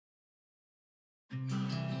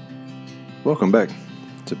Welcome back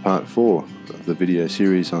to part 4 of the video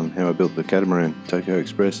series on how I built the Catamaran Tokyo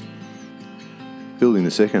Express. Building the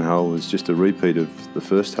second hull was just a repeat of the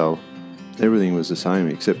first hull. Everything was the same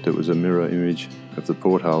except it was a mirror image of the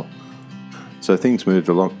port hull. So things moved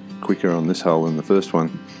a lot quicker on this hull than the first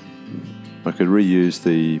one. I could reuse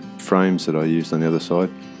the frames that I used on the other side.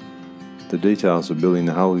 The details of building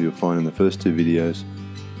the hull you'll find in the first 2 videos.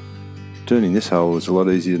 Turning this hull was a lot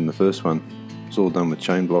easier than the first one. It was all done with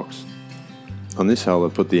chain blocks. On this hull I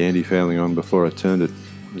put the anti-fouling on before I turned it.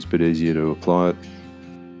 It was a bit easier to apply it.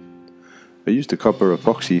 I used a copper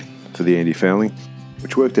epoxy for the anti-fouling,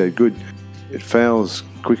 which worked out good. It fouls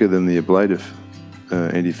quicker than the ablative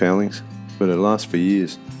anti-foulings, but it lasts for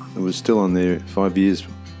years. It was still on there 5 years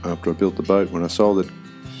after I built the boat. When I sold it,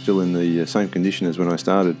 still in the same condition as when I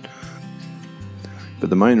started. But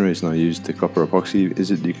the main reason I used the copper epoxy is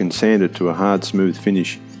that you can sand it to a hard, smooth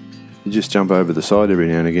finish. You just jump over the side every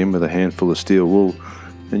now and again with a handful of steel wool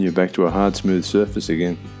and you're back to a hard, smooth surface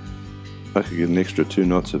again. I could get an extra 2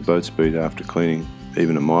 knots of boat speed after cleaning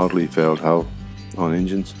even a mildly fouled hull on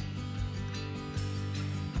engines.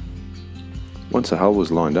 Once the hull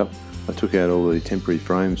was lined up, I took out all the temporary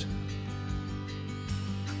frames,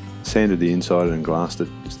 sanded the inside and glassed it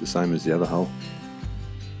just the same as the other hull.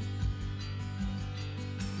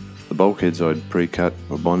 The bulkheads I'd pre-cut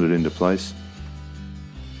or bonded into place.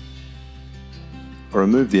 I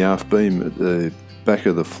removed the aft beam at the back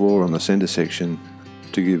of the floor on the centre section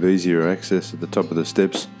to give easier access at the top of the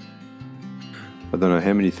steps. I don't know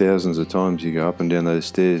how many thousands of times you go up and down those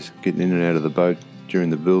stairs getting in and out of the boat during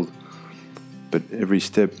the build, but every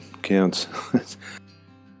step counts.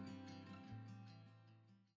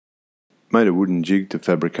 Made a wooden jig to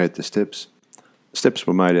fabricate the steps. The steps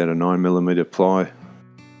were made out of 9mm ply.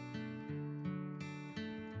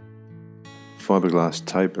 Fiberglass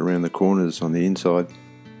tape around the corners on the inside,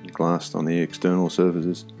 glassed on the external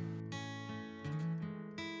surfaces.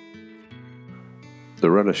 The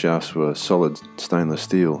rudder shafts were solid stainless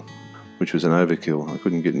steel, which was an overkill. I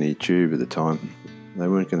couldn't get any tube at the time. They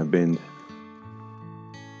weren't going to bend.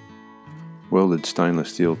 Welded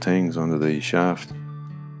stainless steel tangs onto the shaft.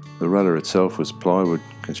 The rudder itself was plywood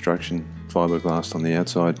construction, fiberglass on the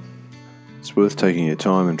outside. It's worth taking your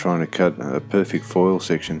time and trying to cut a perfect foil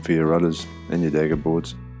section for your rudders and your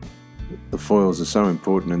daggerboards. The foils are so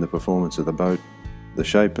important in the performance of the boat. The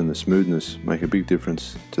shape and the smoothness make a big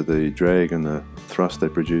difference to the drag and the thrust they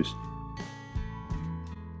produce.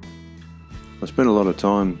 I spent a lot of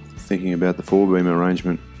time thinking about the forebeam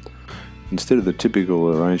arrangement. Instead of the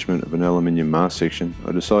typical arrangement of an aluminium mast section,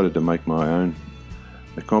 I decided to make my own,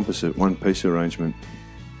 a composite one-piece arrangement.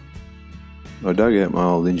 I dug out my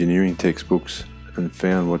old engineering textbooks and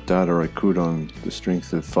found what data I could on the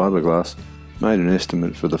strength of fiberglass, made an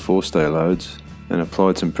estimate for the forestay loads and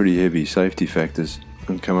applied some pretty heavy safety factors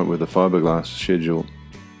and come up with a fiberglass schedule.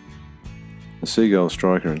 The seagull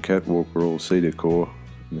striker and catwalk were all cedar core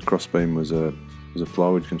and the crossbeam was a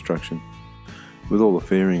plywood construction. With all the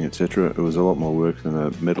fairing etc, it was a lot more work than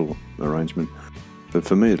a metal arrangement, but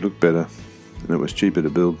for me it looked better and it was cheaper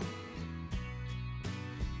to build.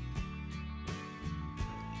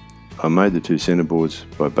 I made the 2 centreboards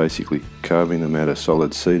by basically carving them out of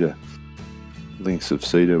solid cedar. Lengths of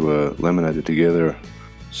cedar were laminated together,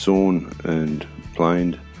 sawn and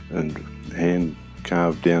planed and hand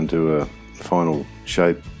carved down to a final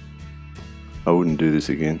shape. I wouldn't do this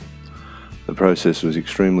again. The process was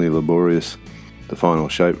extremely laborious. The final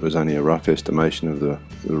shape was only a rough estimation of the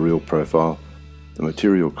real profile. The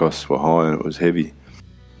material costs were high and it was heavy.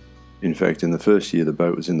 In fact, in the first year the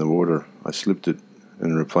boat was in the water, I slipped it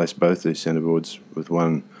and replace both these centreboards with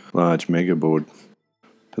one large mega board.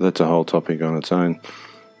 But that's a whole topic on its own.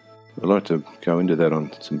 I'd like to go into that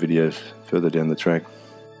on some videos further down the track.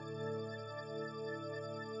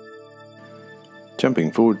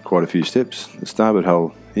 Jumping forward quite a few steps, the starboard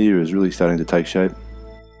hull here is really starting to take shape.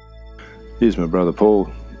 Here's my brother Paul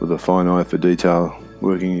with a fine eye for detail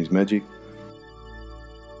working his magic.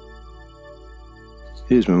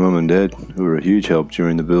 Here's my mum and dad who were a huge help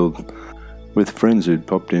during the build, with friends who'd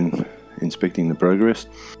popped in inspecting the progress,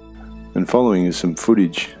 and following is some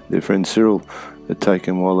footage their friend Cyril had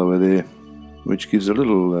taken while they were there, which gives a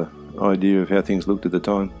little idea of how things looked at the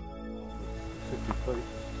time.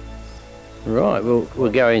 Right, well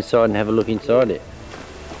we'll go inside and have a look inside it.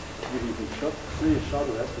 See a shot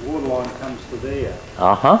of that, the water line comes to there.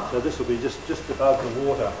 Uh-huh. So this will be just above the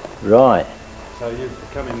water. Right. So you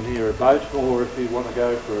come in here a boat, or if you want to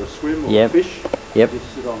go for a swim or Yep. fish, Yep,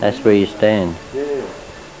 just sit on that's there. where you stand. Yeah. Yeah.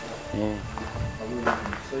 I mean, you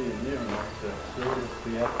can see in there and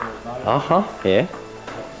the outdoor mode. Uh-huh, yeah.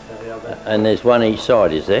 That's how that And there's one each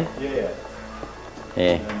side, is there? Yeah.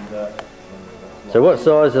 Yeah. And, So what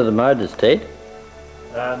size are the motors, Ted?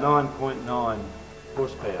 9.9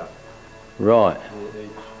 horsepower. Right. Each.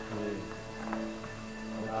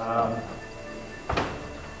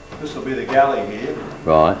 This will be the galley here,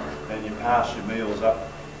 Right. and you pass your meals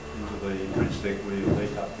up into the bridge deck where you'll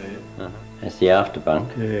eat up there. That's the after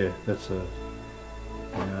bunk. Yeah, that's an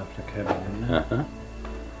after cabin, isn't it?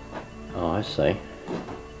 Oh, I see.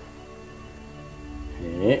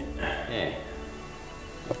 Yeah. Yeah.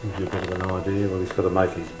 Gives you a bit of an idea. Well, he's got to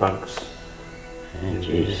make his bunks.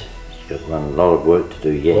 Jeez, he's got a lot of work to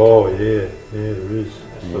do yet. Oh yeah, there is.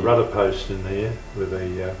 There's the rudder post in there where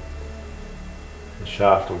the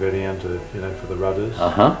shaft will go down to, for the rudders.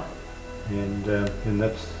 And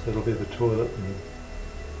that'll be the toilet and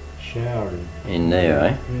shower in there,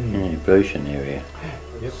 eh? Yeah, ablution area.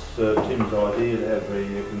 It's Tim's idea to have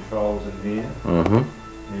the controls in here.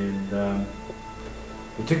 And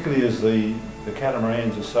particularly as the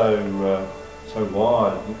catamarans are so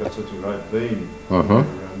wide, we've got such a great beam.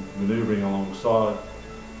 Manoeuvring alongside,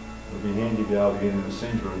 it'll be handy to be able to get in the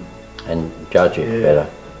centre and judge it better.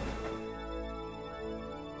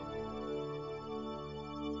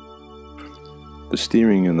 The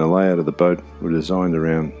steering and the layout of the boat were designed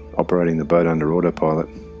around operating the boat under autopilot.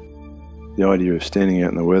 The idea of standing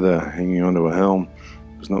out in the weather hanging onto a helm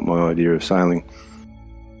was not my idea of sailing.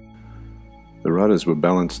 The rudders were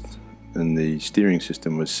balanced and the steering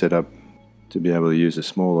system was set up to be able to use a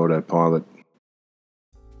small autopilot.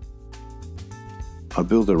 I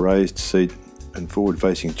built a raised seat and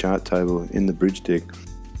forward-facing chart table in the bridge deck.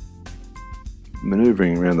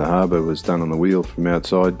 Manoeuvring around the harbour was done on the wheel from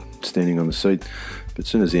outside, standing on the seat, but as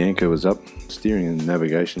soon as the anchor was up, steering and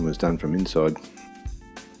navigation was done from inside.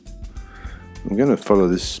 I'm going to follow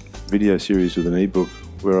this video series with an ebook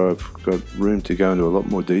where I've got room to go into a lot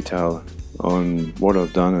more detail on what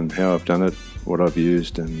I've done and how I've done it, what I've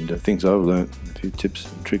used and things I've learnt, a few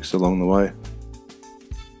tips and tricks along the way.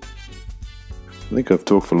 I think I've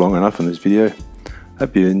talked for long enough in this video.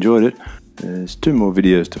 Hope you enjoyed it. There's 2 more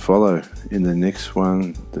videos to follow. In the next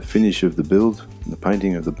one, the finish of the build, the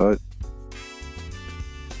painting of the boat.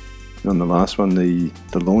 And on the last one, the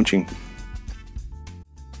launching.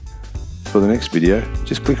 For the next video,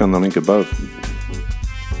 just click on the link above.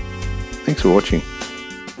 Thanks for watching.